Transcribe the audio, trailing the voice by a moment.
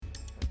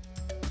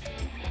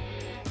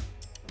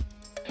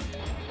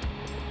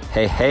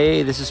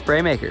Hey, this is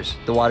Spraymakers,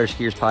 the water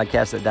skiers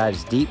podcast that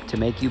dives deep to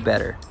make you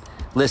better.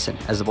 Listen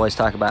as the boys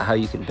talk about how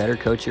you can better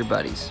coach your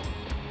buddies.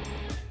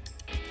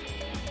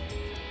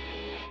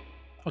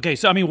 Okay,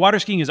 so I mean, water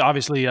skiing is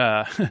obviously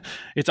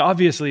it's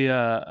obviously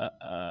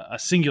a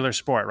singular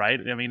sport, right?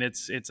 I mean,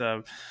 it's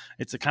a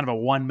kind of a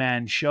one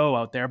man show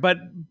out there, but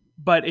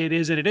it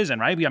is and it isn't,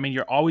 right? I mean,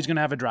 you're always going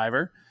to have a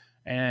driver,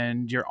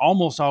 and you're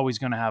almost always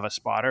going to have a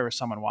spotter or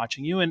someone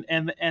watching you,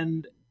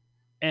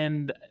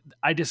 and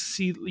I just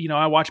see,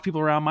 I watch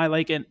people around my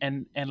lake,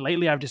 and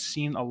lately I've just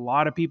seen a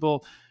lot of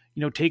people,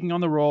 taking on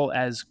the role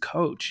as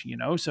coach,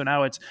 so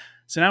now it's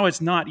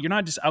not, you're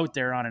not just out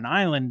there on an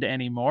island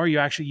anymore.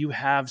 You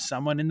have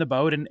someone in the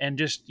boat, and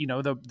just,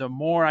 the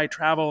more I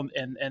travel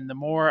and the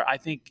more I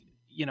think,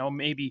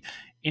 maybe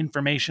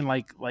information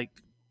like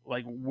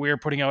we're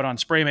putting out on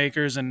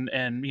Spraymakers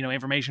and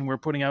information we're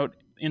putting out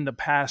in the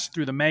past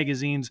through the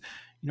magazines,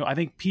 I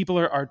think people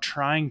are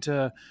trying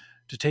to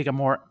take a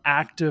more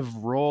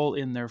active role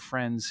in their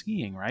friends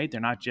skiing, right? They're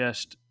not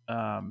just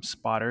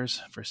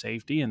spotters for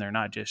safety, and they're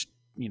not just,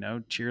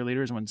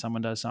 cheerleaders when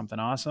someone does something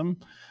awesome.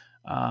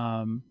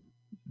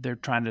 They're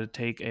trying to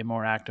take a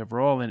more active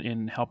role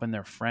in helping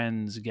their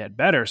friends get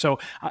better. So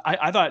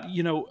I thought,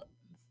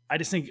 I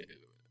just think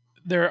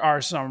there are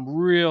some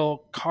real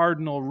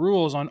cardinal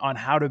rules on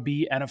how to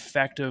be an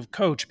effective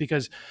coach,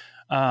 because,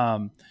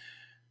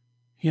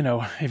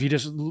 if you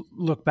just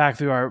look back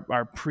through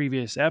our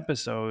previous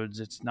episodes,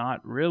 it's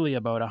not really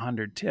about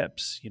 100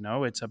 tips.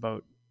 It's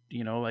about,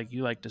 like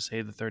you like to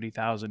say, the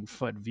 30,000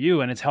 foot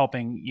view, and it's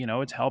helping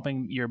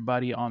your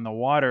buddy on the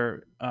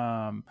water,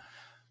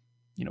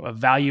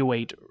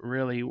 evaluate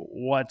really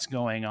what's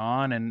going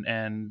on,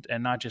 and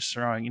not just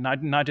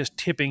not just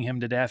tipping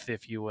him to death,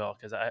 if you will,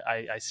 because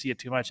I see it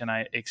too much, and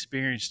I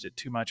experienced it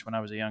too much when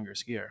I was a younger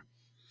skier.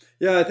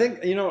 Yeah, I think,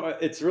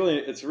 it's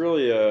really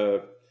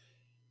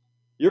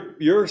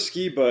your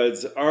ski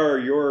buds are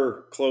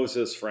your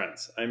closest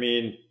friends. I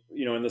mean,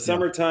 in the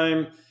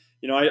summertime,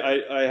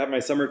 I have my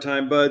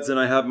summertime buds and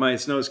I have my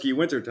snow ski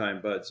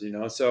wintertime buds,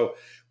 so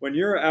when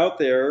you're out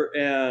there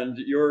and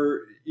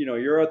you're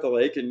at the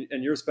lake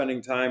and you're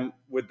spending time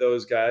with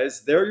those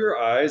guys, they're your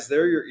eyes,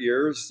 they're your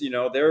ears,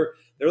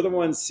 they're the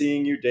ones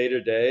seeing you day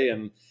to day.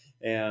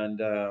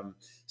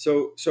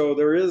 So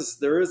there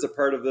is a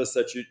part of this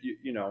that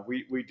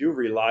we do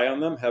rely on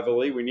them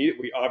heavily.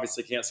 We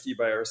obviously can't ski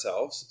by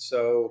ourselves.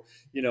 So,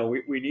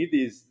 we need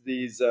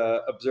these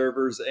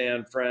observers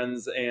and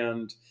friends,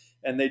 and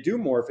they do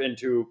morph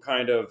into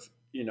kind of,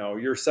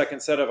 your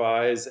second set of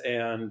eyes,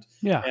 and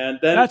then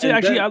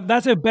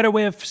that's a better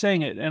way of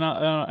saying it. And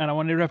I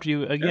want to interrupt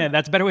you again. Yeah.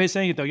 That's a better way of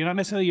saying it, though. You're not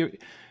necessarily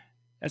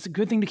that's a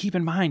good thing to keep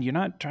in mind. You're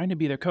not trying to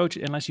be their coach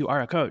unless you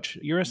are a coach.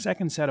 You're a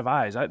second set of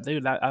eyes. I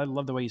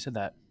love the way you said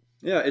that.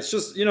 Yeah, it's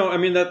just,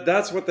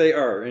 that's what they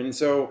are. And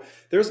so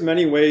there's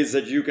many ways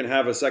that you can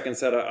have a second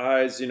set of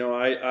eyes.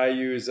 I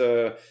use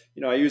a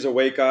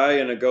Wake Eye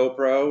and a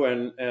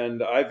GoPro,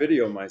 and I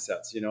video my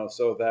sets,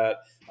 so that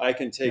I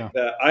can take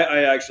that.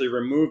 I actually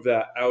remove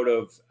that out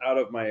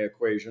of my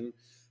equation,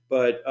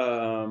 but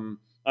I'm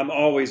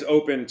always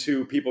open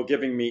to people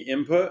giving me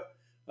input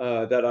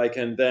that I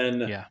can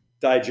then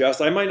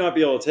digest. I might not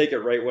be able to take it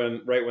right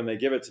when they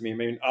give it to me. I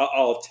mean,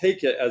 I'll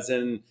take it as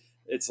in,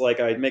 it's like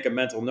I make a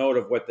mental note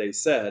of what they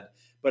said,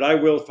 but I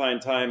will find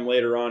time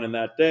later on in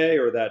that day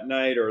or that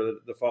night or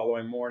the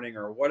following morning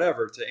or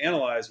whatever to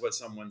analyze what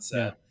someone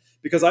said.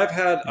 Because I've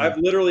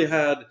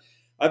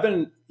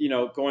been,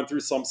 going through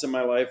slumps in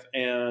my life,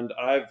 and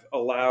I've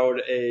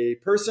allowed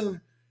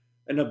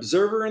an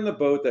observer in the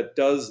boat that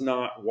does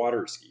not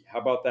water ski.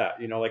 How about that?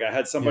 Like I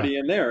had somebody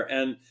in there,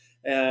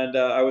 and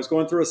I was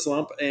going through a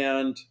slump,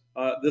 and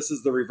this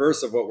is the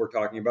reverse of what we're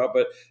talking about,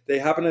 but they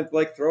happen to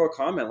throw a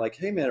comment like,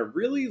 "Hey man, it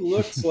really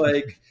looks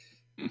like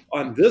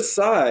on this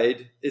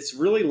side, it's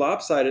really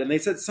lopsided." And they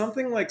said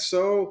something like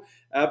so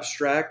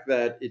abstract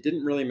that it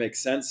didn't really make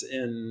sense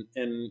in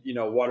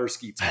water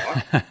ski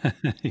talk.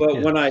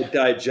 But when I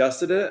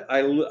digested it,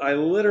 I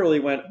literally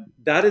went,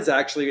 that is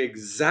actually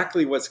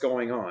exactly what's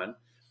going on.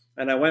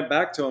 And I went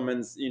back to him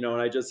and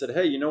I just said,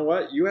 "Hey, you know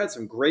what? You had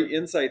some great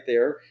insight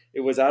there.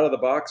 It was out of the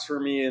box for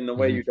me in the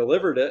way you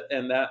delivered it.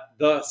 And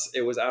thus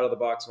it was out of the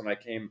box when I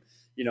came,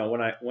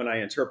 when I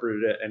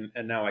interpreted it,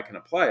 and now I can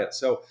apply it."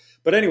 So,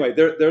 but anyway,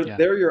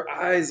 they're your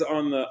eyes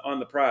on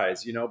the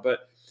prize, but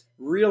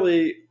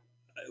really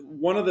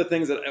one of the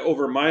things that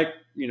over my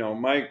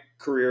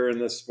career in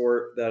this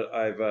sport that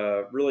I've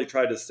really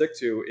tried to stick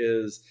to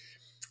is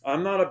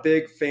I'm not a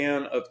big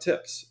fan of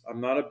tips.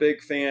 I'm not a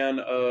big fan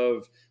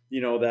of,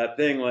 that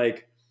thing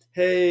like,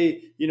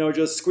 "Hey,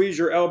 just squeeze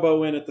your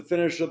elbow in at the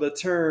finish of the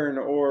turn,"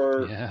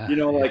 or,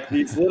 like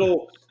these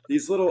little,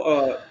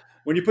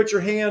 when you put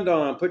your hand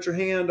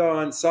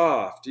on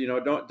soft,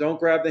 don't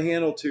grab the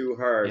handle too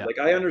hard. Yeah. Like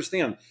I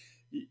understand,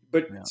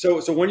 but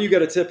so when you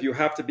get a tip, you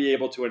have to be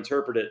able to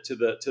interpret it to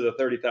the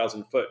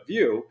 30,000 foot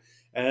view.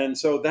 And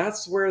so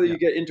that's where you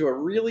get into a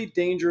really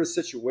dangerous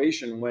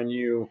situation when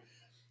you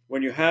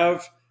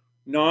have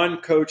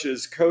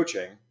non-coaches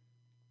coaching,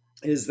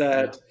 is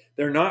that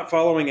they're not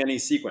following any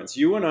sequence.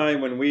 You and I,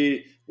 when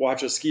we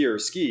watch a skier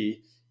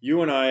ski,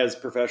 you and I as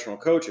professional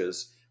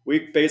coaches,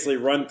 we basically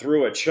run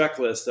through a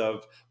checklist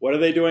of what are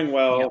they doing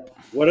well, Yep.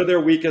 what are their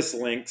weakest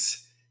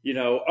links.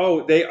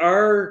 They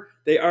are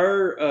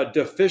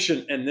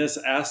deficient in this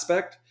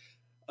aspect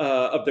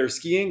of their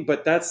skiing,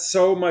 but that's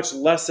so much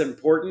less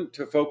important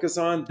to focus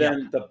on Yep.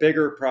 than the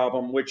bigger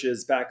problem, which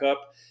is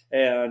backup,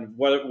 and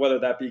whether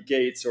that be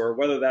gates or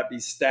whether that be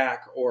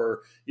stack,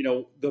 or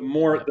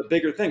the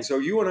bigger thing. So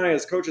you and I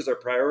as coaches are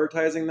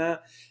prioritizing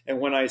that. And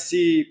when I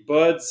see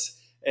buds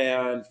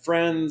and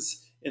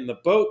friends in the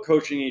boat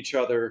coaching each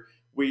other,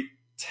 we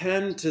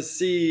tend to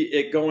see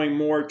it going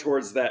more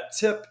towards that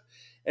tip.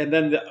 And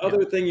then the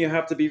other thing you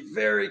have to be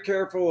very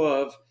careful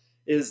of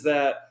is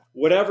that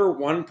whatever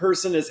one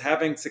person is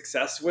having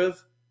success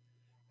with,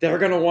 they're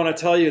going to want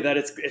to tell you that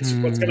it's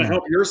what's going to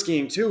help your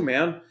skiing too,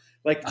 man.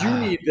 Like, you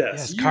need this.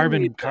 Yes, You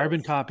carbon need carbon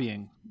this.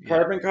 copying.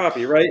 Carbon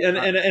copy, right? And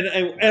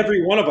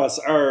every one of us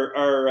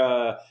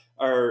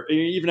are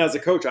even as a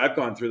coach, I've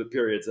gone through the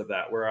periods of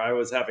that where I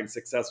was having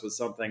success with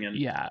something and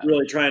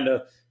really trying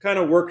to kind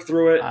of work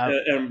through it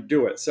and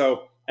do it.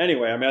 So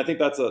anyway, I mean, I think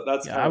that's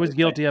I was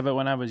guilty of it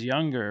when I was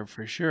younger,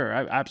 for sure.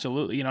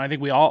 Absolutely. I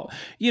think we all,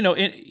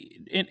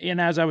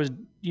 and as I was,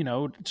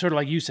 sort of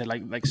like you said,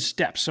 like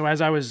steps. So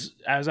as I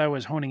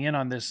was honing in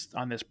on this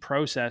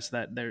process,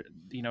 that there,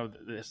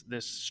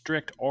 this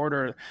strict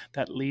order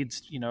that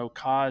leads,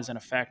 cause and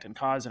effect.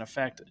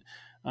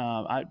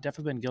 I've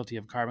definitely been guilty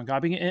of carbon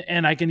copying,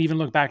 and I can even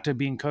look back to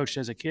being coached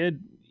as a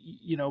kid,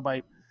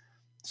 by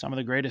some of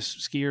the greatest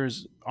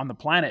skiers on the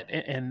planet,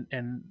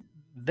 and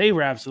they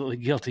were absolutely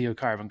guilty of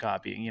carbon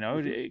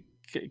copying,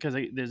 because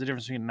there's a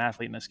difference between an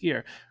athlete and a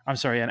skier. I'm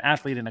sorry, an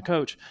athlete and a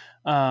coach.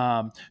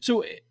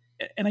 So,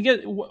 and I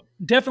get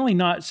definitely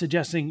not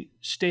suggesting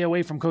stay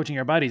away from coaching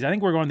your buddies. I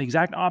think we're going the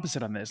exact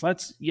opposite on this.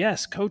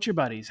 Yes, coach your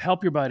buddies,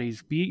 help your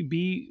buddies,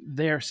 be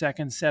their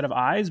second set of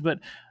eyes. But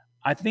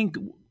I think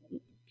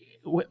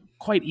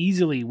quite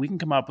easily we can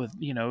come up with,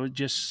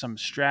 just some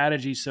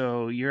strategy.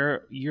 So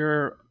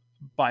you're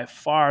by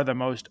far the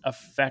most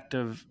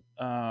effective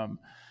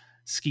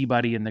ski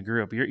buddy in the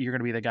group. You're going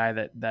to be the guy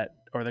that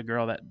or the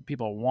girl that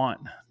people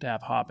want to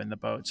have hop in the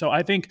boat. So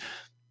I think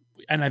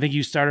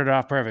you started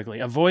off perfectly.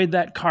 Avoid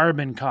that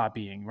carbon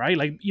copying, right?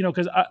 Like,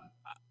 because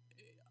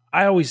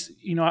I always,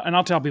 and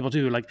I'll tell people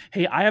too, like,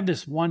 hey, I have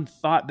this one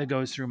thought that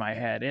goes through my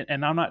head,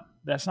 and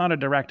that's not a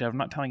directive. I'm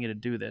not telling you to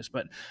do this,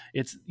 but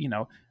it's,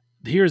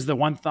 here's the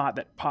one thought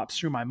that pops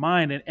through my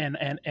mind,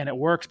 and it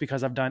works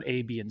because I've done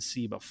A, B, and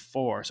C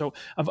before. So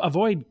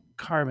avoid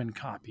carbon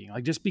copying.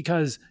 Like, just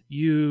because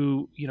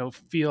you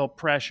feel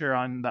pressure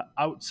on the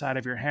outside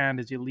of your hand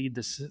as you leave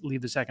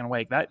the second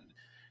wake, that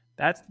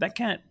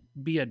can't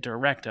be a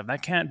directive.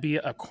 That can't be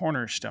a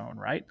cornerstone,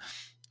 right?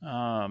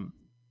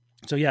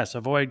 So yes,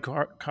 avoid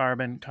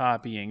carbon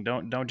copying.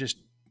 Don't just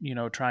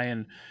try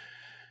and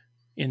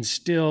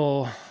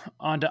instill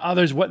onto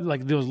others what,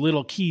 like, those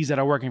little keys that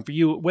are working for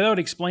you without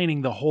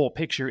explaining the whole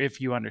picture,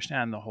 if you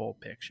understand the whole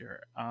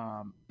picture.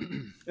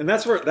 And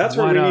that's where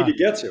we need to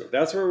get to.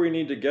 That's where we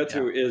need to get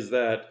to, is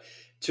that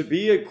to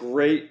be a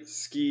great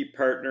ski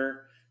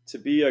partner, to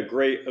be a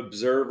great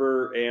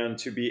observer, and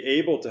to be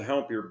able to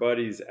help your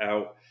buddies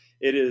out,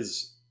 it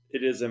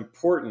is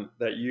important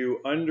that you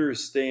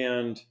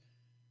understand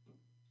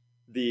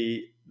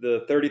the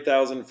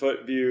 30,000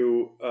 foot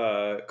view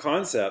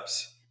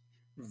concepts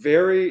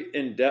very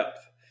in depth.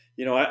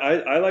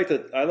 I like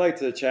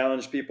to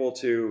challenge people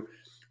to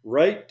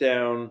write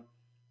down,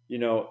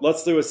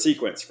 let's do a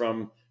sequence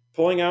from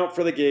pulling out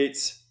for the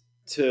gates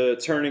to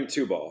turning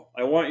two ball.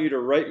 I want you to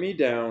write me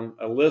down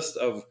a list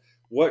of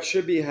what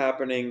should be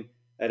happening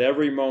at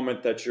every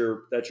moment that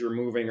you're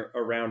moving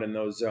around in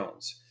those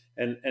zones,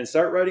 and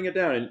start writing it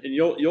down. And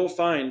you'll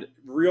find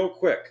real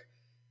quick,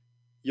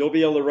 you'll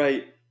be able to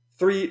write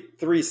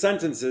three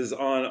sentences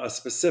on a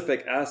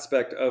specific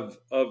aspect of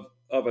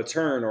a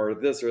turn or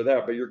this or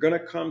that, but you're going to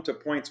come to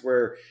points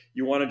where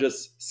you want to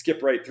just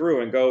skip right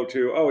through and go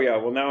to, oh yeah,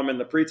 well now I'm in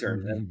the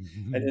pre-turn.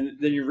 And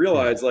then you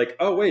realize, like,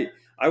 oh wait,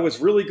 I was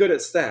really good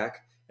at stack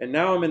and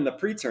now I'm in the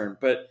pre-turn,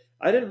 but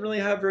I didn't really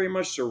have very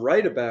much to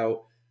write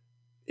about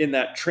in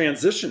that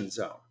transition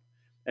zone.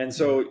 And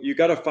so you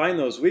got to find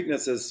those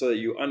weaknesses so that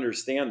you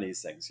understand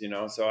these things,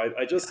 So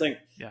I just think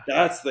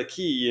that's the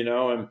key,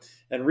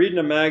 and reading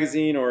a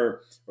magazine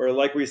or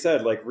like we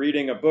said, like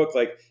reading a book,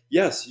 like,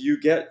 yes, you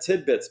get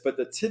tidbits, but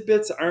the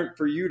tidbits aren't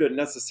for you to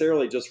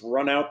necessarily just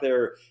run out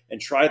there and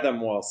try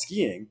them while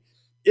skiing.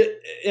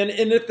 And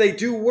if they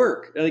do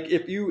work, like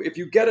if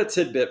you get a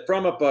tidbit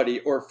from a buddy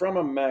or from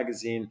a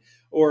magazine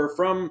or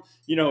from,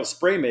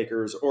 spray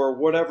makers or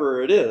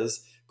whatever it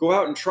is, go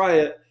out and try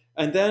it.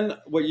 And then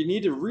what you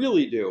need to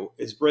really do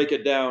is break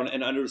it down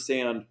and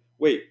understand,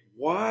 wait,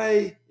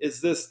 why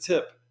is this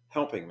tip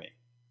helping me?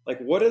 Like,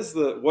 what is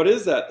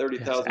that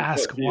 30,000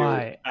 ask foot why,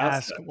 view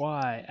ask aspect?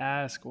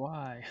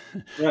 why.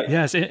 Right.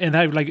 Yes. And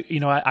I, like,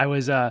 I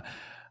was, I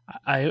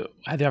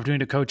had the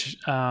opportunity to coach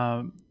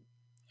a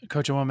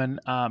woman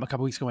a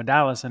couple weeks ago in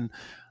Dallas, and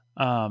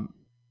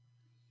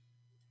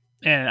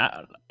and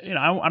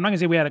I'm not gonna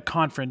say we had a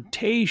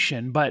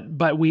confrontation,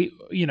 but we,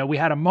 we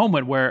had a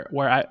moment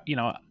where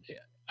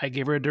I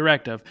gave her a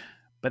directive,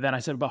 but then I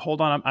said, but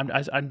hold on,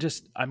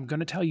 I'm going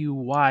to tell you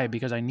why,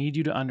 because I need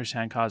you to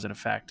understand cause and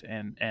effect.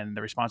 And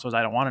the response was,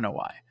 I don't want to know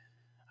why.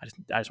 I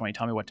just want you to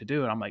tell me what to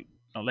do. And I'm like,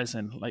 no,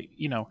 listen, like,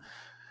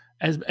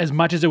 as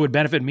much as it would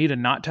benefit me to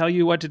not tell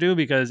you what to do,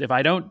 because it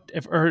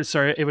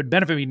would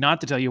benefit me not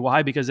to tell you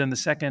why, because then the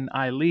second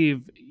I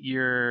leave,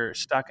 you're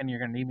stuck and you're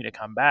going to need me to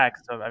come back.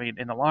 So, I mean,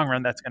 in the long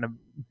run, that's going to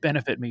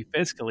benefit me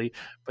fiscally,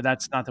 but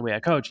that's not the way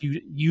I coach.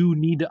 You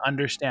need to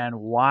understand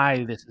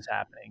why this is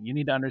happening. You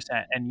need to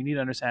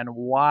understand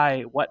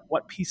why,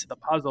 what piece of the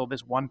puzzle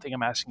this one thing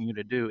I'm asking you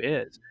to do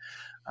is.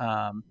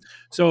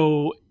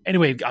 So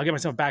anyway, I'll get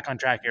myself back on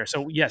track here.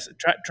 So yes,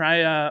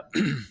 try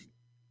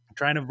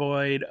try and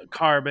avoid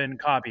carbon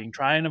copying.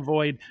 Try and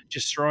avoid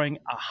just throwing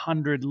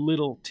 100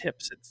 little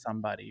tips at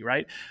somebody,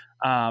 right?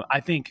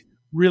 I think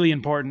really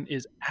important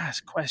is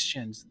ask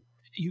questions.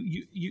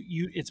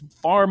 It's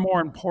far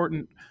more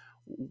important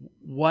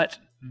what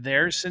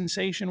their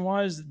sensation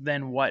was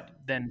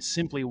than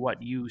simply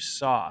what you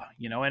saw,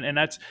 and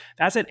that's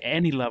at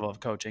any level of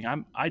coaching.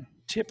 I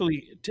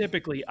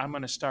typically I'm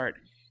going to start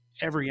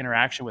every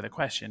interaction with a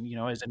question,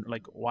 as in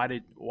like,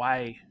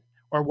 why,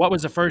 or what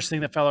was the first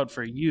thing that fell out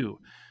for you?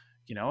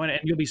 And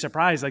you'll be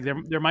surprised. Like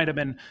there might have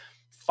been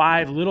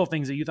 5 little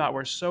things that you thought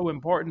were so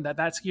important that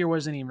skier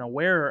wasn't even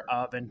aware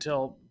of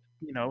until,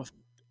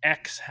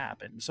 X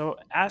happened. So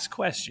ask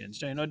questions,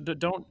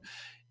 don't,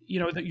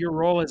 your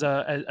role as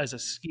a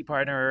ski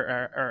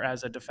partner or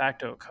as a de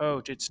facto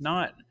coach, it's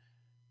not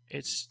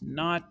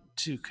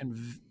to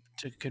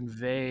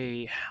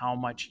convey how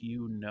much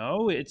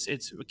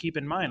it's keep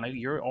in mind, like,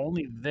 you're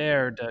only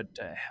there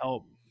to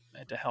help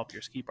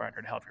your ski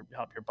partner, to help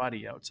your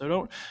buddy out.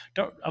 So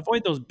don't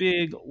avoid those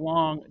big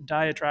long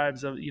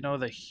diatribes of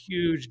the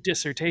huge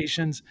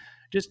dissertations.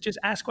 Just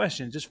ask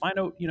questions. Just find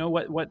out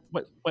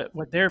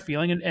what they're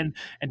feeling, and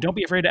don't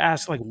be afraid to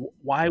ask, like,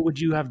 why would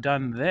you have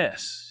done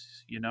this?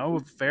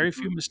 Very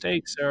few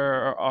mistakes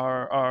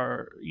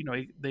are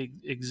they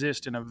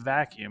exist in a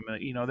vacuum.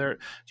 There's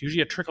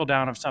usually a trickle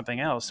down of something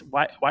else.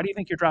 Why do you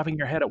think you're dropping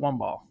your head at one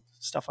ball?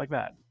 Stuff like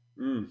that.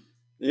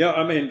 Yeah,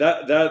 I mean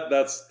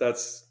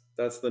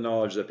that's the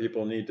knowledge that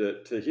people need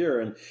to hear.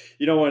 And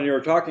when you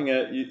were talking,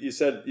 you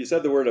said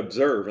the word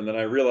observe, and then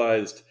I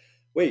realized,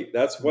 wait,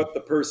 that's what the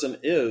person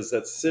is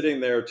that's sitting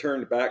there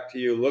turned back to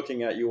you,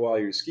 looking at you while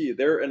you ski.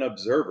 They're an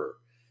observer.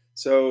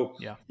 So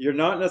yeah. You're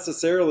not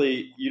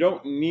necessarily, you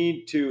don't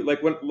need to,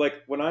 like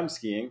when I'm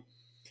skiing,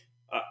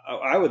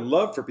 I would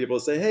love for people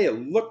to say, hey,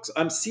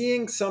 I'm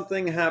seeing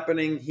something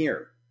happening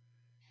here,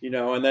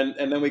 and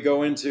then we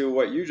go into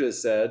what you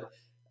just said.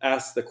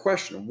 Ask the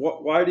question,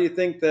 why do you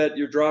think that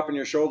you're dropping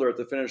your shoulder at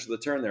the finish of the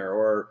turn there?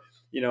 Or,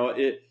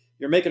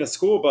 you're making a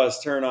school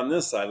bus turn on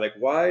this side. Like,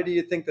 why do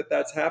you think that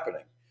that's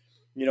happening?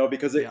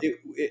 Because and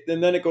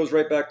then it goes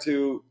right back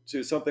to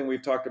something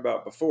we've talked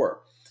about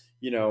before.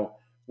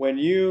 When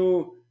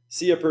you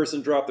see a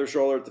person drop their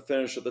shoulder at the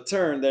finish of the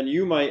turn, then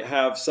you might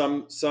have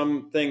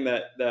something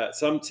that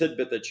some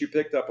tidbit that you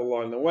picked up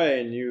along the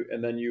way,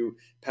 and then you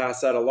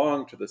pass that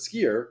along to the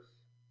skier,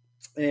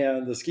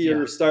 and the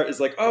skier is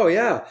like, oh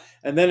yeah,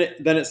 and then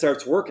it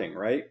starts working,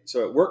 right?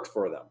 So it worked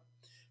for them.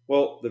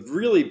 Well, the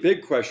really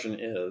big question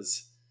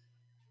is,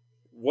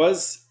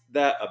 was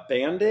that a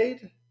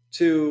Band-Aid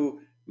to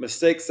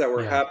mistakes that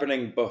were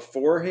happening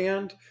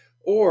beforehand,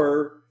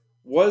 or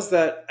was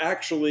that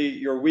actually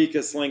your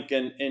weakest link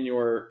in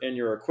your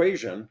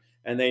equation,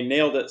 and they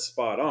nailed it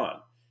spot on?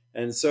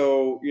 And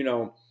so,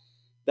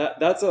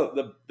 that's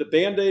the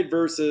Band-Aid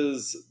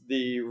versus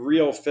the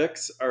real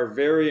fix are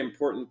very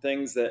important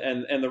things,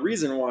 and the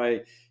reason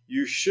why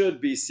you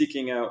should be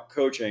seeking out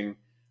coaching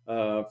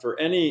for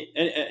any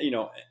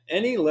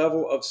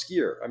level of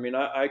skier. I mean,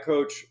 I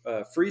coach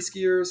free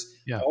skiers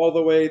all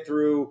the way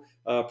through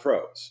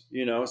pros,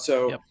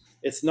 so Yep.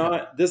 It's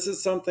not, this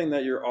is something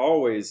that you're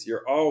always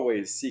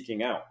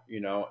seeking out,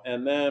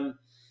 and then,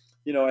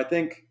 I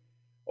think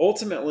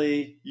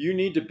ultimately you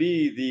need to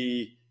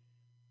be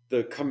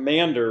the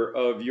commander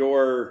of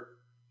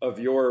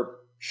your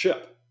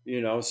ship,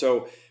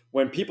 so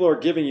when people are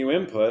giving you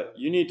input,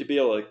 you need to be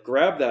able to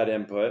grab that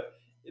input.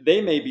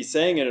 They may be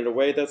saying it in a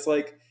way that's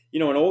like,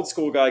 an old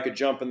school guy could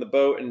jump in the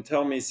boat and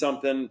tell me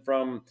something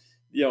from,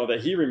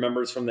 that he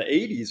remembers from the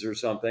 80s or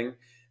something.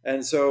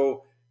 And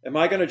so am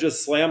I going to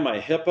just slam my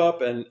hip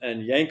up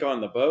and yank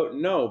on the boat?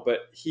 No, but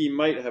he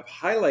might have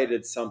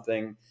highlighted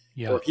something,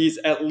 or he's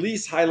at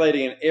least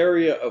highlighting an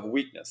area of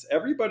weakness.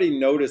 Everybody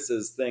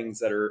notices things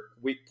that are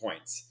weak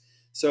points.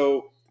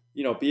 So,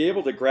 be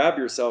able to grab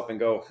yourself and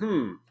go,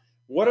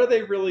 what are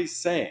they really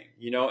saying?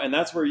 And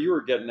that's where you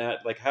were getting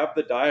at, like, have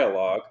the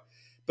dialogue.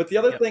 But the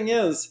other thing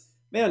is,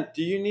 man,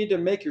 do you need to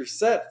make your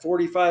set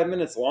 45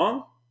 minutes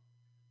long?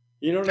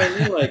 You know what I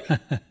mean?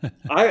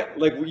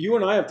 Like, you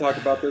and I have talked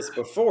about this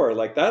before.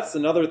 Like, that's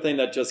another thing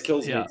that just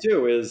kills me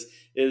too, is,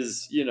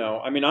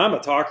 I mean, I'm a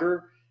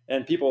talker,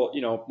 and people,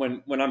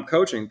 when I'm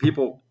coaching,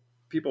 people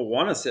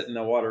want to sit in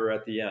the water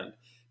at the end,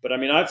 But I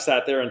mean, I've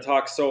sat there and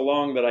talked so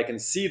long that I can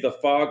see the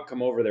fog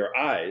come over their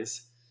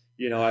eyes.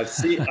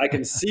 I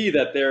can see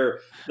that they're,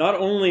 not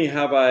only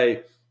have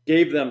I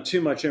gave them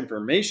too much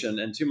information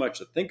and too much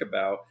to think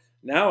about,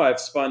 now I've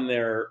spun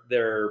their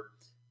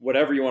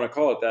whatever you want to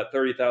call it, that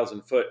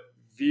 30,000 foot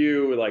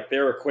view, like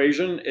their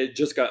equation, it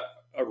just got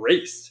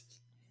erased.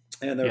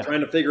 And they're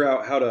trying to figure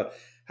out how to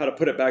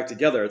put it back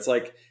together. It's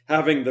like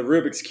having the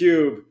Rubik's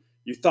Cube,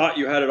 you thought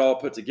you had it all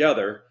put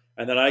together,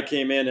 and then I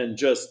came in and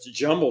just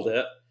jumbled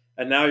it.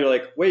 And now you're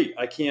like, wait,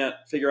 I can't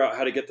figure out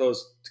how to get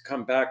those to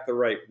come back the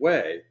right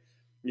way.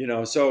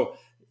 So,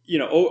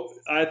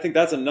 I think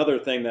that's another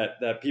thing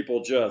that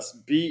people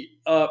just beat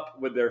up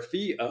with their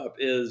feet up,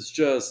 is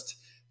just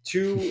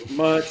too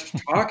much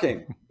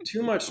talking.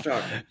 Too much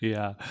talking.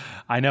 Yeah,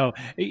 I know.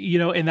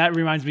 And that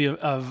reminds me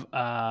of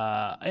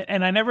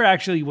and I never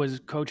actually was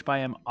coached by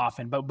him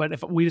often, but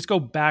if we just go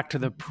back to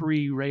the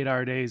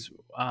pre-Radar days,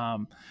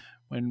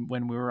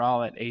 when we were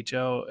all at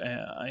HO,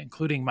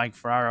 including Mike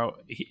Ferraro,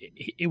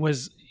 he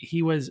was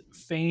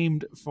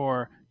famed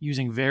for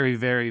using very,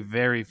 very,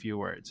 very few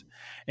words.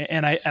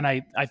 And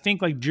I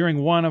think like during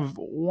one of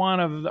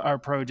our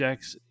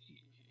projects,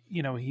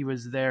 he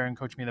was there and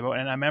coached me in the boat.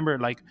 And I remember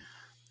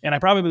and I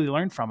probably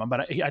learned from him,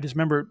 but I just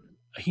remember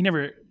he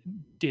never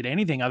did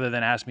anything other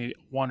than ask me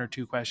one or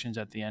two questions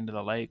at the end of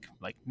the lake,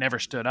 like never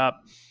stood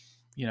up,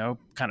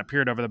 kind of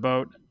peered over the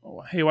boat.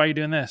 Oh, hey, why are you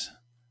doing this?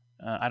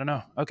 I don't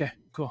know. Okay,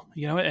 cool.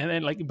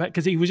 And then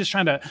because he was just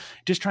trying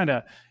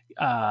to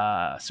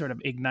sort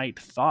of ignite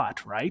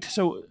thought. Right.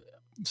 So,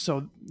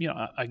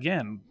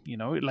 again,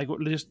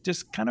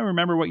 just kind of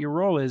remember what your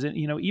role is. And,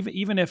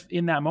 even if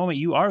in that moment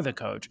you are the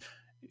coach,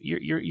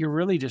 you're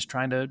really just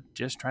trying to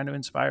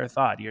inspire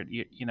thought.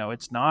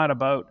 It's not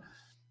about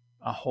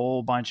a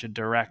whole bunch of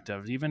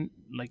directives. Even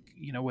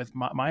with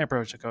my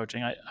approach to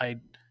coaching, I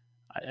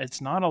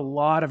it's not a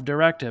lot of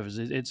directives.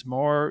 It's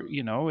more,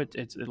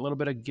 it's a little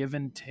bit of give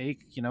and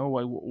take.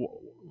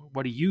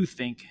 What do you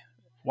think?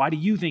 Why do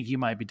you think you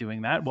might be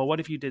doing that? Well, what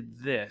if you did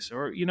this?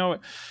 Or, you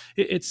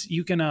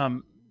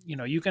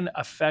can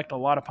affect a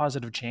lot of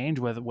positive change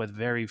with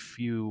very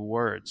few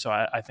words. So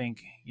I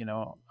think,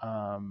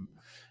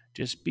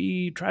 just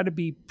try to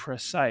be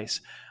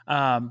precise.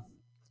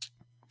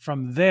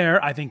 From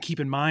there, I think keep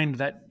in mind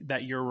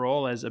that your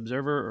role as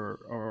observer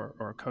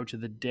or coach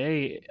of the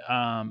day,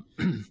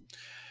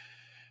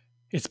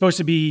 it's supposed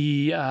to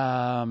be,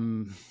 I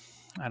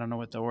don't know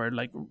what the word,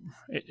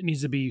 it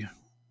needs to be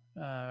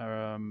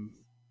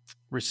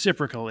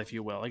reciprocal, if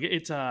you will. Like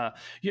it's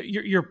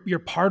you're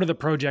part of the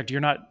project.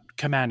 You're not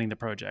commanding the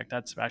project.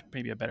 That's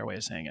maybe a better way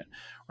of saying it,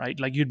 right?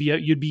 Like you'd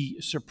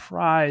be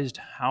surprised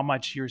how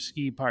much your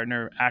ski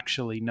partner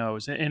actually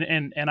knows.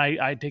 And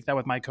I take that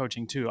with my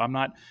coaching too. I'm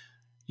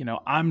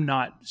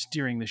not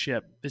steering the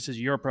ship. This is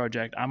your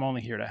project. I'm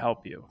only here to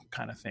help you,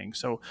 kind of thing.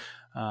 So,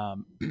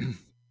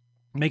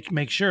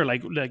 make sure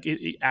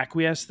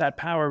acquiesce that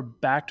power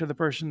back to the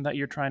person that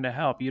you're trying to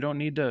help. You don't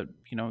need to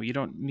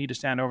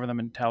stand over them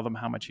and tell them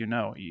how much you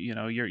know.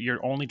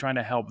 You're only trying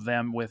to help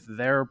them with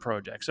their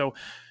project. So,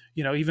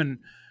 even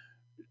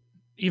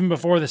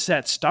before the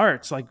set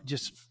starts,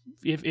 just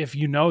if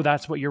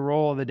that's what your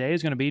role of the day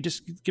is going to be,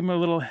 just give them a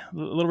little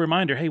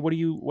reminder. Hey, what are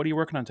you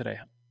working on today?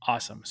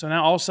 Awesome. So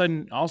now all of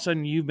a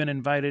sudden you've been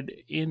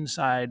invited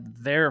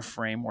inside their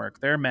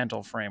framework, their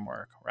mental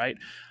framework, right?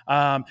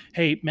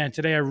 Hey man,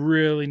 today I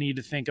really need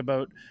to think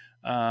about,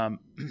 I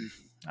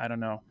don't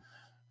know,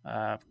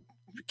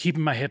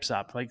 keeping my hips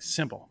up,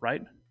 simple,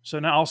 right? So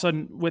now all of a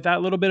sudden with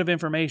that little bit of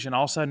information,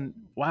 all of a sudden,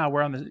 wow,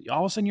 all of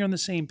a sudden you're on the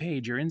same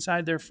page. You're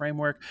inside their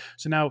framework.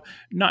 So now,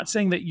 not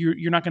saying that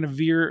you're not going to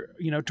veer,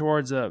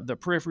 towards the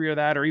periphery of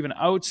that or even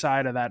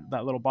outside of that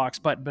little box,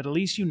 but at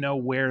least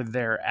where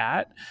they're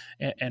at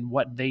and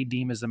what they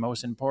deem is the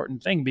most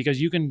important thing,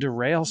 because you can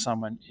derail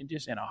someone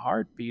just in a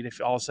heartbeat if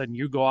all of a sudden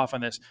you go off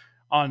on this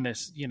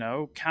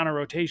counter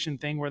rotation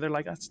thing where they're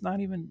like, that's not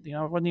even, it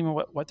wasn't even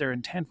what their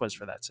intent was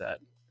for that set.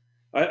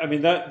 I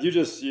mean that you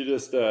just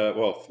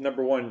well,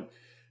 number one,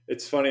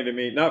 it's funny to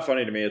me, not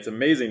funny to me. It's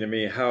amazing to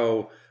me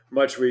how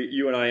much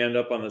you and I end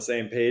up on the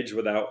same page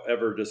without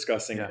ever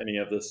discussing any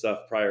of this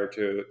stuff prior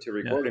to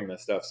recording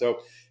this stuff. So,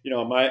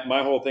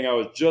 my whole thing I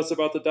was just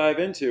about to dive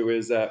into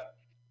is that,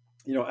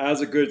 as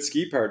a good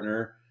ski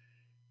partner,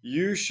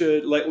 you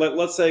should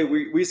let's say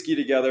we ski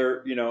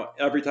together,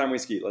 every time we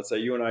ski, let's say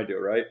you and I do,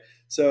 right?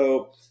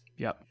 So,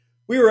 yep.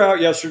 We were out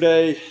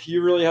yesterday.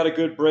 You really had a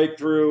good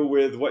breakthrough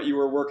with what you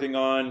were working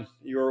on.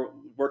 You were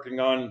working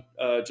on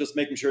just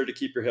making sure to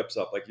keep your hips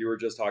up, like you were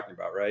just talking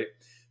about, right?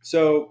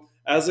 So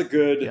as a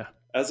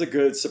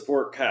good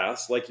support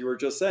cast, like you were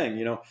just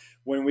saying,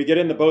 when we get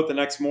in the boat the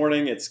next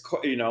morning, it's,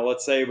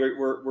 let's say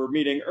we're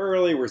meeting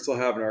early. We're still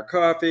having our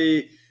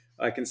coffee.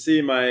 I can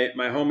see my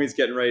homie's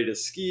getting ready to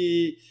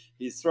ski.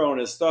 He's throwing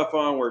his stuff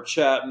on. We're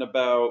chatting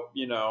about,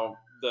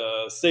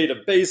 the state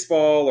of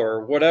baseball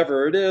or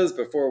whatever it is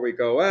before we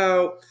go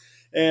out.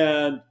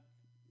 And,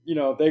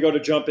 they go to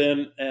jump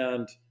in.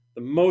 And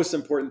the most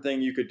important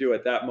thing you could do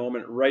at that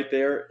moment right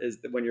there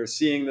is that when you're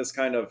seeing this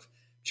kind of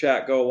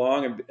chat go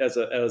along, and as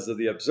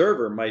the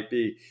observer might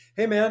be,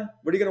 hey man,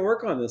 what are you going to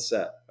work on this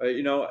set? Are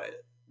you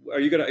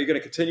going to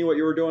continue what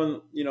you were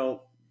doing? You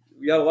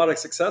had a lot of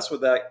success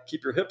with that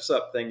keep your hips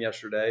up thing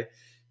yesterday.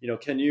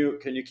 Can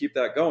you keep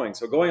that going?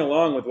 So going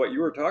along with what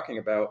you were talking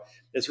about,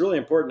 it's really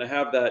important to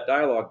have that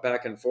dialogue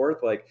back and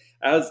forth. Like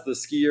as the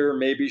skier,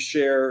 maybe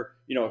share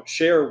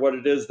what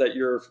it is that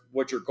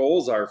what your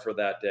goals are for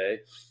that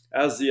day.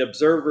 As the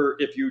observer,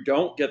 if you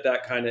don't get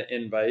that kind of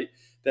invite,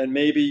 then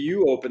maybe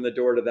you open the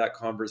door to that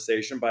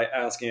conversation by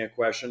asking a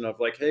question of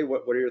like, hey,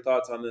 what are your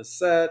thoughts on this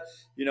set?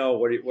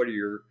 What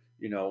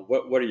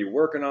are you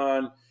working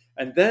on?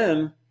 And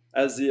then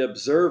as the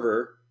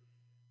observer,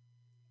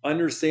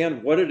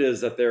 understand what it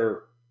is that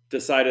they're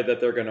decided that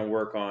they're going to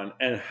work on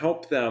and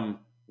help them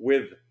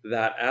with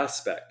that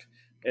aspect.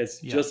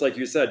 It's just like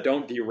you said,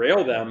 don't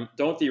derail them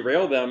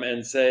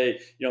and say,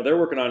 they're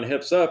working on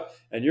hips up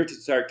and you're to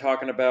start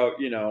talking about,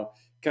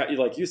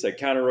 like you said,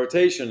 counter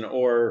rotation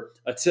or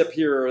a tip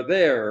here or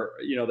there,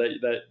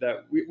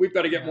 that we've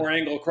got to get more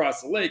angle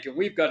across the lake and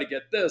we've got to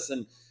get this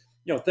and,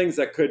 things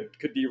that could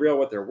derail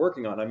what they're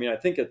working on. I mean, I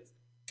think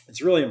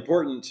it's really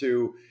important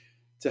to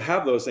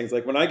have those things.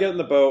 Like when I get in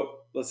the boat,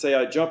 let's say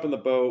I jump in the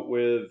boat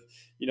with,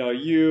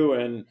 you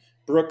and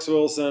Brooks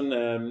Wilson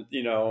and,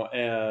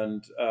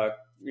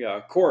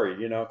 Corey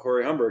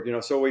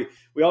Humberg, so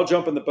we all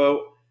jump in the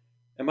boat.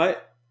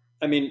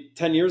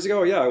 10 years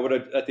ago, I would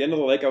have, at the end of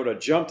the lake, I would have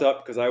jumped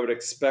up because I would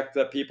expect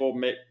that people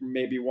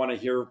maybe want to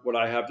hear what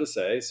I have to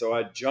say. So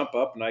I'd jump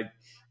up and I'd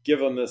give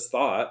them this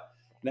thought.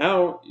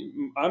 Now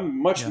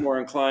I'm much more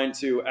inclined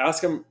to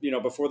ask them,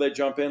 before they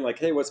jump in, like,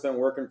 hey, what's been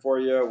working for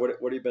you? What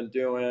have you been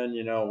doing?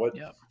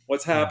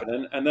 What's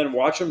happening? And then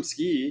watch them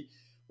ski.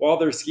 While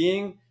they're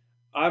skiing,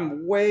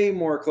 I'm way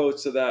more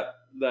close to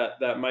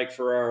that Mike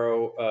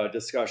Ferraro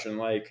discussion.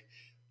 Like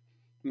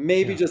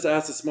maybe just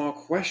ask a small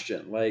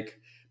question,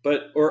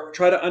 or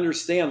try to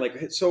understand,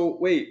 like, so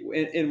wait,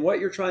 in what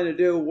you're trying to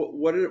do,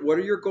 what are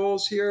your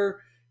goals here?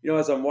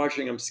 As I'm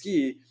watching them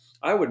ski,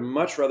 I would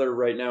much rather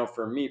right now,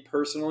 for me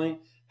personally,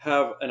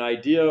 have an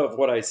idea of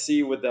what I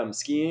see with them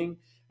skiing.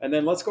 And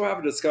then let's go have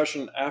a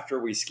discussion after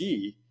we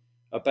ski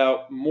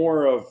about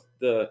more of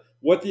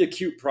what the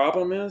acute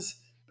problem is.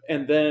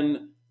 And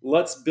then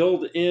let's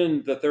build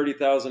in the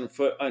 30,000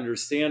 foot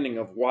understanding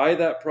of why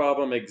that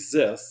problem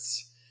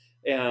exists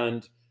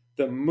and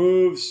the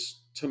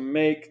moves to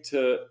make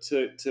to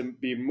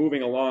be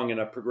moving along in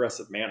a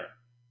progressive manner.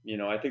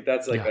 I think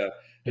that's like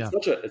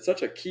it's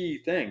such a key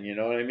thing, you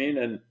know what I mean?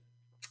 And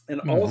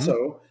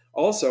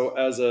also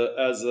as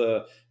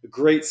a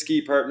great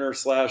ski partner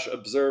 /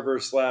 observer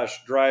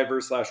 /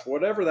 driver /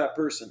 whatever that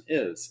person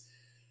is,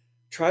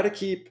 try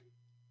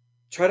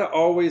to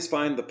always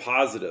find the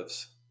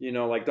positives,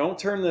 like don't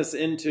turn this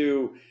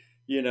into,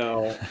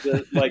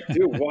 like,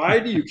 dude, why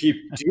do you keep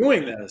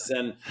doing this?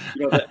 And,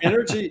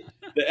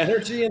 the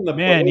energy in the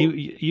man, boat,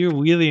 you're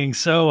wheeling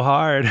so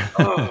hard.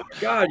 Oh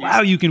God.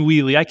 Wow. You can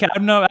wheelie.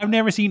 I've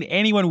never seen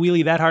anyone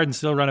wheelie that hard and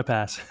still run a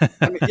pass.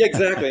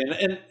 Exactly.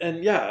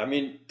 And yeah,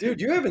 dude,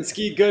 you haven't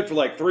skied good for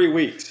like 3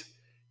 weeks.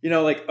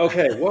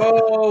 Okay,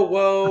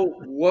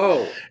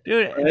 whoa,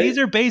 dude. Right? These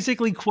are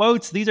basically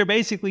quotes.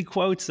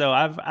 Though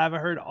I've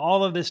heard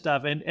all of this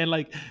stuff and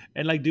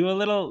do a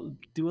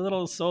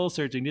little soul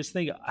searching. Just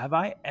think, have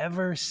I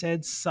ever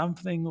said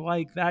something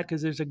like that?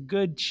 Because there's a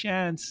good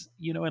chance,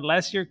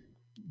 unless you're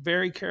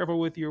very careful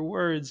with your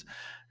words,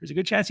 there's a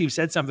good chance you've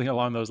said something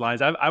along those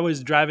lines. I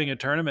was driving a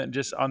tournament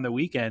just on the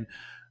weekend.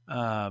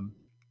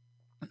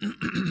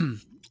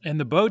 And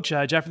the boat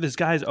judge, after this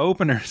guy's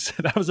opener,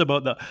 said that was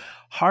about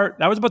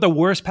the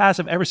worst pass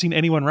I've ever seen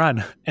anyone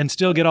run and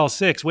still get all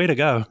 6. Way to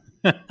go.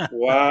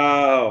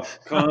 Wow.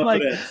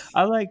 Confidence.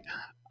 I'm like,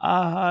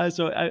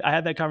 so I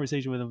had that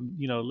conversation with him,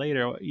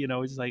 later,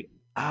 it's just like,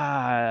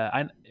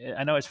 I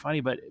know it's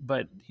funny, but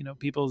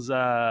people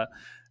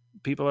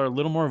are a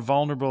little more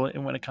vulnerable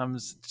when it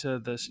comes to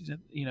this,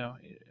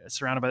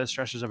 surrounded by the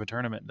stressors of a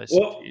tournament.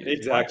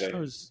 Exactly.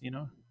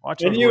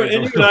 Watch those, and you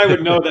and I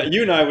would know that.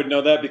 You and I would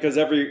know that because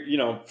every,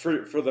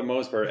 for the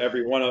most part,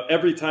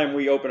 every time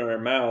we open our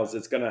mouths,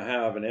 it's going to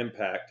have an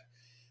impact.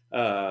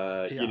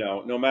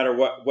 No matter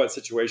what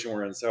situation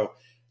we're in. So,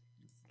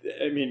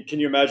 can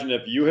you imagine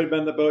if you had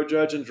been the boat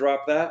judge and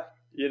dropped that?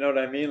 You know what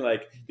I mean?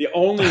 Like the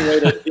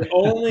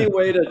only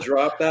way to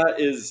drop that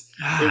is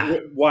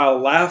while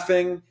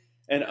laughing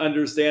and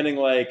understanding.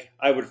 Like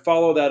I would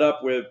follow that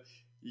up with,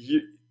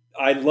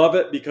 I love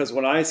it because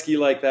when I ski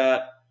like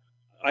that,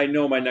 I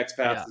know my next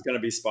pass is going to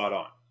be spot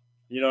on.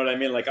 You know what I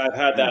mean? Like I've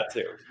had that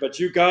too, but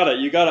you gotta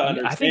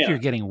understand. I think you're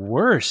getting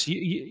worse.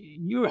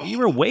 You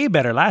were way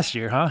better last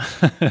year, huh?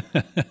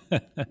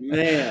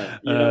 Man,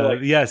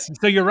 yes.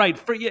 So you're right.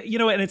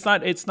 And it's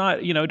not. It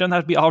doesn't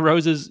have to be all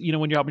roses. When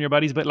you're helping your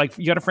buddies, but like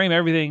you got to frame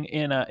everything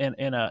in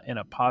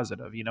a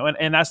positive.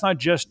 And that's not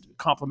just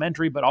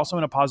complimentary, but also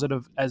in a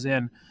positive, as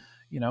in,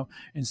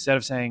 instead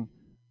of saying,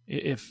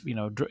 if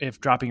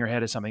dropping your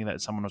head is something that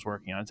someone was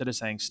working on, instead of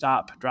saying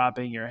stop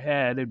dropping your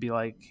head, it'd be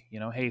like,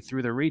 hey,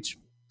 through the reach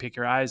pick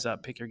your eyes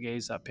up, pick your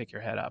gaze up, pick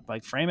your head up.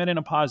 Like frame it in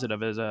a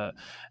positive as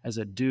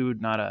a dude,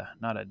 not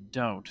a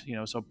don't.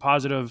 So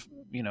positive,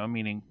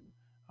 meaning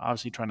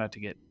obviously try not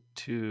to get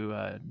too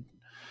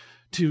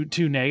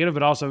negative,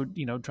 but also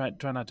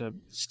try not to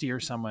steer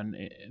someone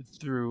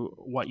through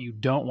what you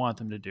don't want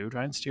them to do.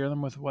 Try and steer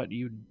them with what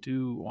you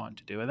do want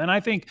to do. And then I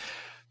think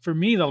for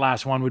me, the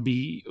last one would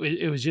be,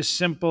 it was just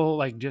simple,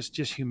 like just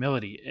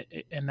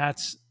humility. And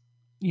that's,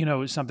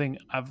 something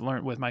I've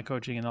learned with my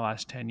coaching in the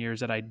last 10 years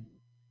that I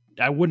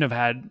wouldn't have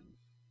had,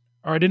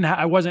 or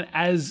I wasn't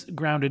as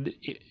grounded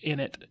in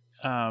it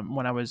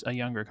when I was a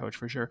younger coach,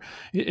 for sure.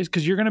 It's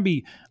because you're going to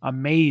be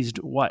amazed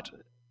what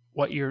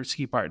your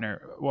ski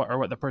partner or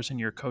what the person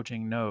you're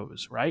coaching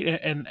knows, right?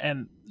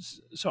 And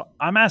so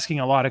I'm asking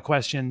a lot of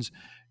questions,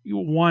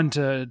 one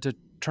to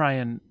try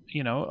and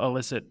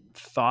elicit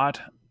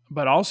thought,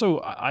 but also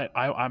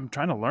I'm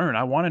trying to learn.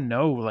 I want to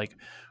know like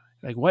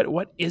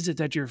what is it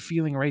that you're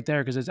feeling right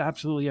there, because it's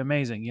absolutely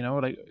amazing.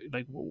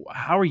 Like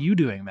how are you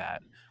doing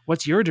that?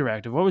 What's your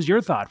directive? What was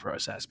your thought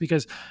process?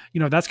 Because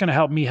that's going to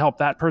help me help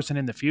that person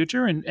in the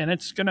future, and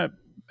it's going to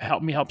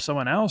help me help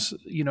someone else,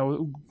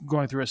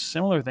 going through a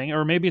similar thing,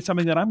 or maybe it's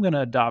something that I'm going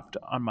to adopt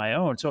on my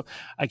own. So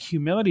like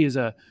humility is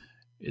a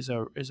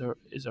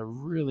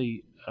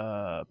really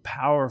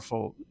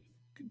powerful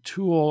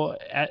tool,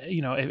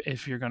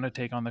 if you're going to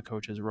take on the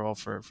coach's role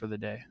for the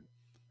day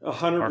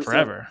 100%. or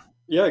forever.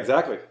 Yeah,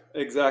 exactly.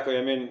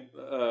 I mean,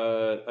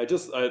 I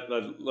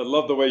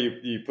love the way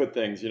you put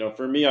things.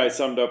 For me, I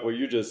summed up what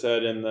you just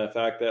said in the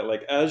fact that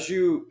like as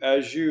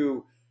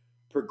you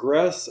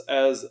progress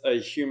as a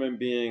human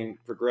being,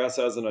 progress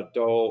as an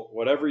adult,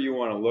 whatever you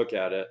want to look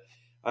at it,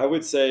 I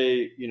would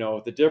say,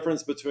 the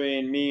difference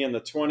between me in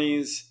the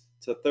 20s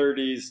to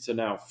 30s to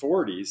now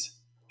 40s,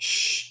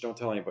 don't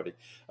tell anybody,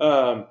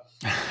 to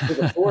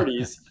the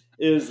 40s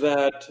is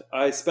that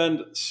I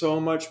spend so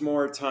much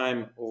more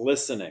time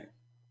listening,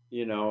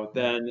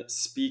 than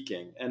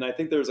speaking. And I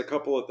think there's a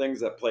couple of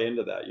things that play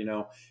into that,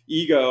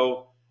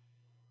 ego.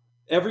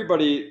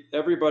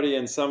 Everybody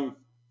in some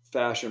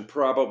fashion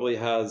probably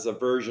has a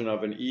version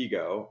of an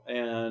ego,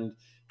 and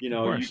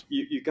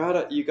you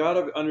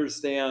gotta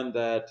understand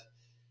that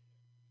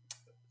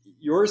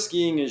your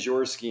skiing is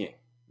your skiing.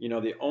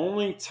 The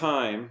only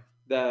time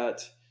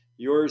that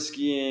your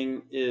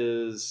skiing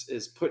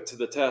is put to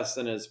the test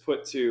and is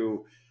put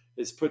to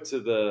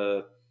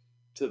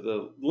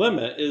the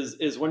limit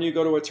is when you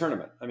go to a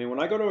tournament. I mean, when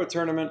I go to a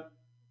tournament,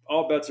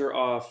 all bets are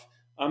off.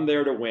 I'm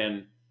there to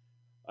win.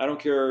 I don't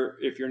care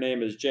if your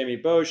name is Jamie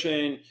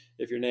Beauchesne,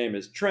 if your name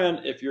is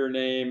Trent, if your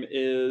name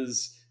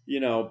is,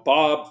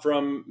 Bob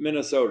from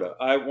Minnesota.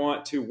 I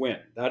want to win.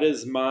 That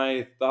is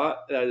my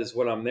thought. That is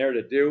what I'm there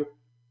to do.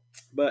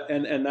 But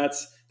and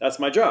that's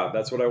my job.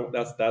 That's what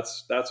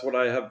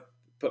I have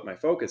put my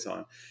focus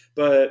on.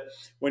 But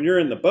when you're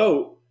in the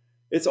boat,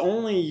 it's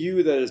only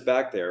you that is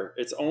back there.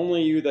 It's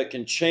only you that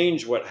can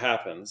change what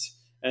happens.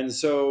 And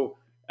so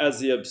as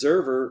the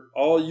observer,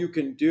 all you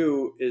can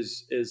do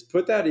is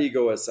put that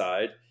ego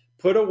aside,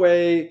 put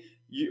away,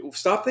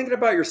 stop thinking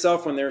about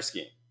yourself when they're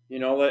skiing. You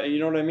know what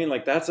I mean?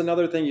 Like that's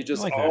another thing you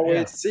just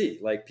always see.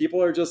 Like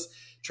people are just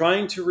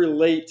trying to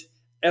relate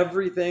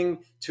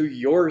everything to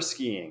your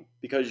skiing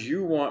because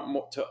you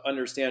want to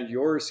understand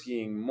your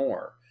skiing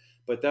more.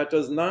 But that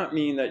does not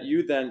mean that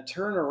you then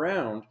turn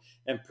around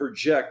and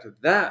project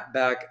that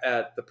back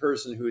at the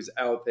person who's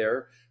out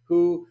there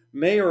who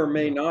may or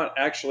may not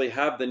actually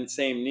have the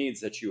same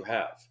needs that you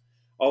have.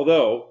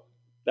 Although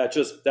that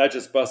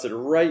just busted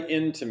right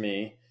into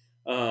me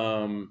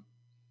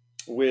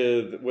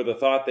with a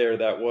thought there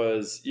that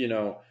was,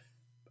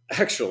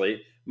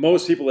 actually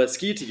most people that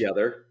ski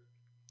together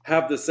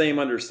have the same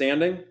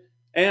understanding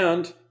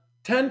and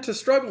tend to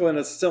struggle in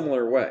a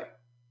similar way.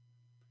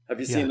 Have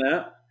you seen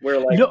that? Where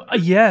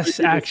yes,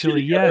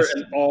 actually, yes.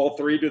 And all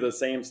three do the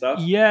same stuff.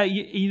 Yeah.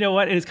 You know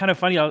what? It's kind of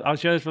funny. I'll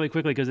share this really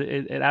quickly because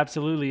it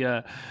absolutely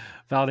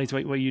validates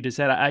what you just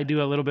said. I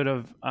do a little bit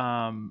of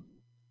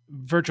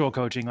virtual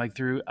coaching, like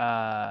through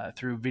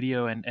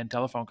video and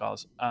telephone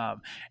calls.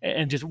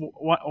 And just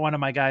one of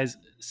my guys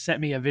sent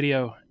me a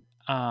video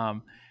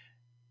and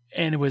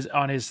it was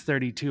on his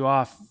 32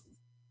 off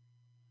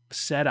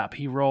setup.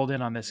 He rolled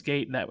in on this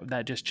gate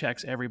that just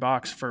checks every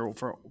box for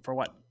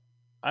what,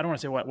 I don't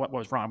want to say what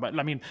was wrong, but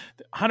I mean,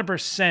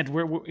 100%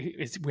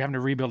 we're having to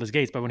rebuild his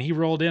gates. But when he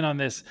rolled in on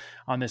this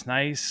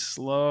nice,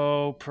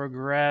 slow,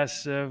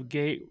 progressive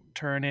gate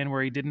turn in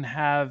where he didn't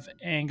have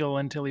angle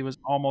until he was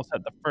almost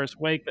at the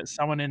first wake, that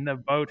someone in the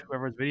boat,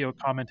 whoever's video,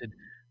 commented,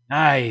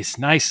 nice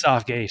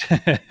soft gate.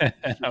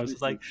 And I was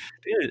just like,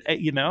 dude,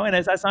 and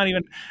that's not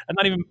even, I'm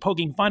not even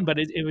poking fun, but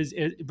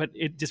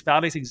it just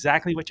validates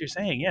exactly what you're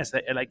saying. Yes,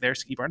 like their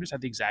ski partners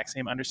have the exact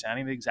same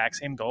understanding, the exact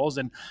same goals,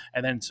 and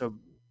then so.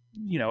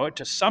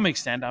 To some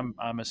extent,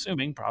 I'm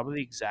assuming probably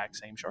the exact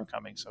same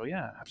shortcomings. So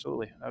yeah,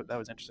 absolutely, that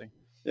was interesting.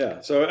 Yeah.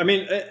 So I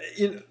mean,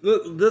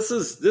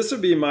 this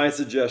would be my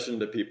suggestion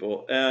to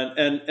people,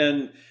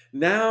 and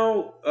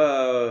now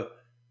that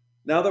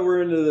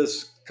we're into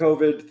this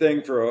COVID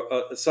thing for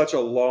such a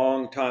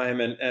long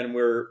time, and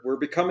we're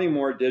becoming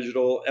more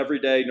digital every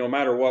day, no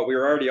matter what. We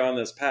were already on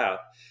this path,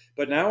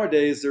 but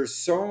nowadays there's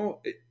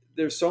so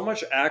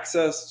much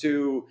access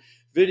to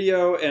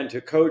video and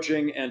to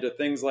coaching and to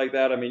things like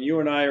that. I mean, you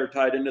and I are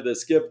tied into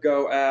this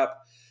GiveGo app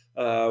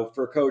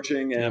for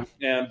coaching,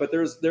 but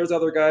there's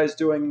other guys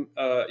doing.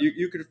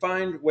 You could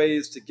find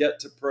ways to get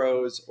to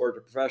pros or to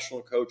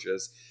professional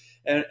coaches,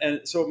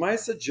 and so my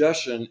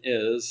suggestion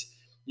is,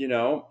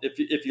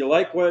 if you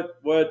like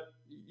what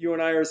you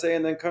and I are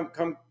saying, then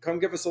come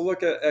give us a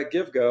look at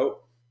GiveGo,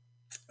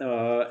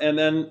 and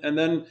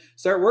then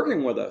start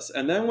working with us.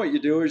 And then what you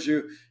do is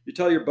you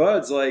tell your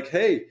buds, like,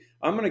 hey,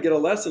 I'm going to get a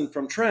lesson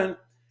from Trent,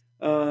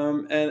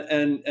 and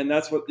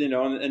that's what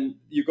and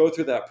you go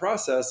through that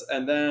process,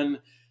 and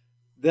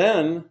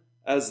then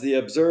as the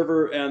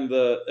observer and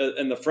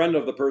the friend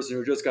of the person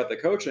who just got the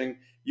coaching,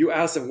 you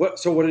ask them,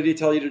 what did he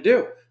tell you to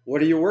do?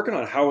 What are you working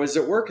on? How is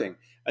it working?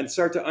 And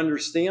start to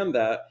understand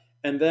that.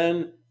 And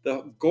then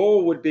the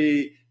goal would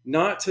be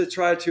not to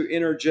try to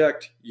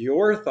interject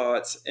your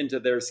thoughts into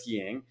their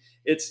skiing.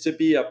 It's to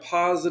be a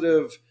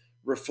positive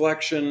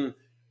reflection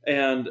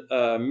and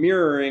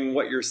mirroring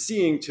what you're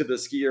seeing to the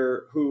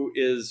skier who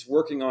is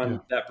working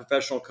on that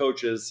professional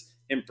coach's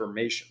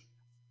information,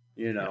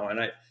 and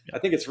I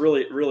think it's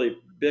really, really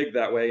big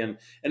that way. And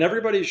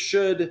everybody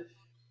should,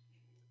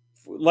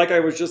 like I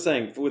was just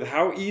saying, with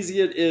how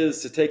easy it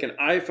is to take an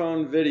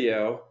iPhone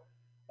video,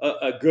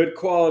 a good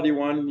quality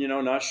one,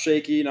 not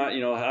shaky, not,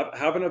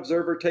 have an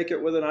observer take it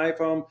with an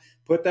iPhone,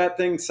 put that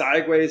thing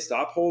sideways,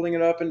 stop holding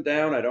it up and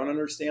down. I don't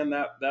understand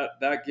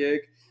that gig.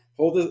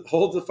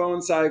 Hold the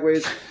phone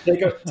sideways,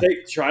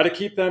 try to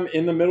keep them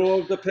in the middle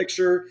of the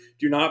picture.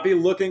 Do not be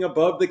looking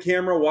above the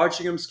camera,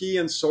 watching them ski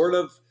and sort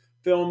of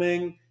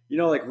filming,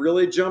 like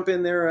really jump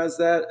in there as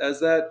that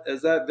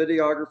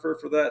videographer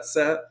for that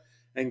set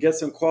and get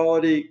some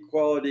quality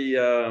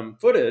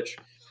footage.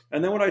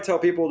 And then what I tell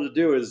people to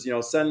do is,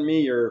 send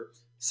me your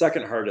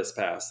second hardest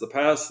pass, the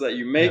pass that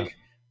you make,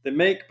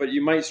 but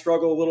you might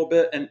struggle a little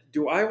bit. And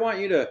do I want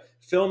you to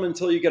film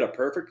until you get a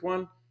perfect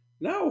one?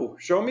 No,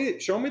 show me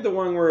the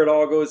one where it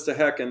all goes to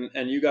heck and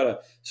you got to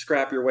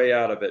scrap your way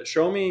out of it.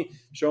 Show me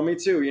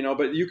too,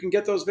 but you can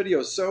get those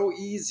videos so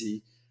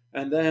easy.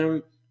 And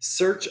then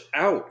search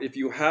out, if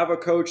you have a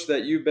coach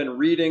that you've been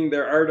reading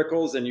their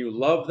articles and you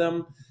love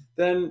them,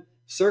 then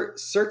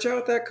search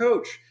out that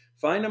coach.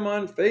 Find them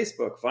on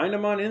Facebook, find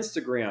them on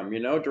Instagram,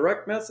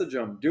 direct message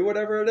them, do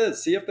whatever it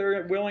is, see if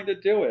they're willing to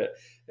do it.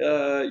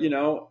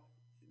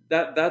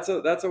 That's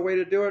a way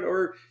to do it.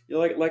 Or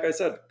like I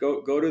said,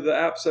 go to the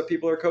apps that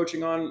people are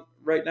coaching on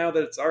right now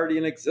that it's already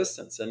in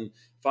existence and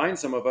find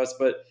some of us,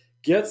 but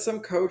get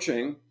some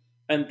coaching.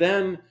 And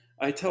then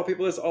I tell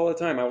people this all the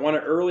time. I want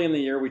it early in the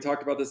year. We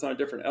talked about this on a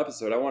different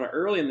episode. I want it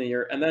early in the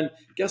year. And then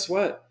guess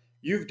what?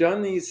 You've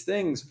done these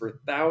things for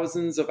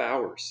thousands of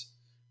hours.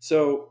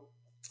 So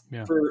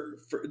for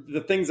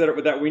the things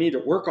that we need to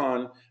work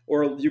on,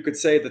 or you could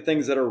say the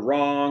things that are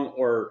wrong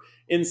or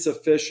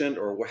insufficient,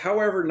 or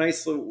however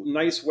nice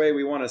way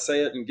we want to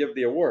say it and give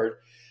the award,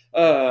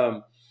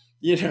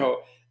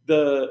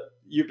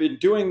 you've been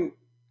doing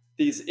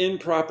these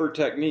improper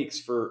techniques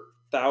for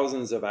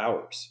thousands of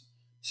hours.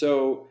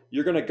 So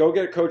you're going to go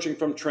get coaching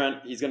from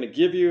Trent. He's going to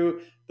give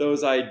you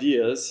those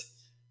ideas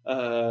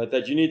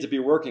that you need to be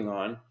working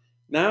on.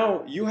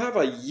 Now you have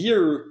a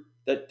year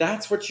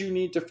that's what you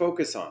need to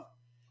focus on.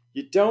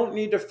 You don't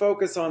need to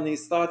focus on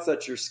these thoughts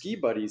that your ski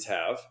buddies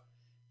have.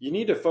 You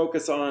need to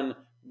focus on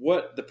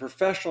what the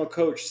professional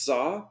coach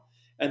saw,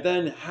 and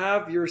then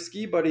have your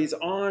ski buddies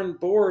on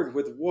board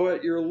with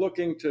what you're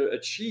looking to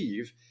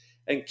achieve,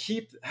 and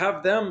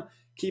have them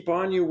keep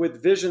on you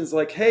with visions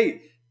like,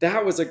 hey,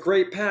 that was a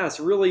great pass.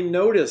 Really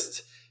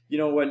noticed,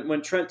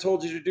 when Trent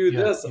told you to do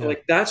this,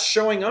 like that's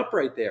showing up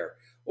right there.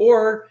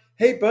 Or,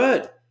 hey,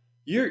 bud,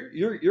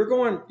 you're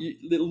going,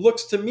 it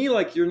looks to me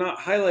like you're not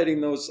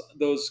highlighting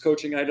those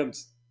coaching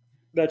items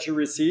that you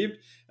received,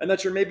 and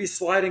that you're maybe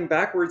sliding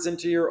backwards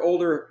into your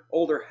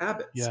older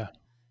habits. And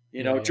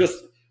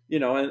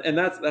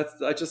that's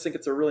I just think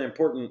it's a really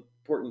important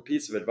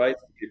piece of advice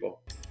to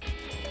people.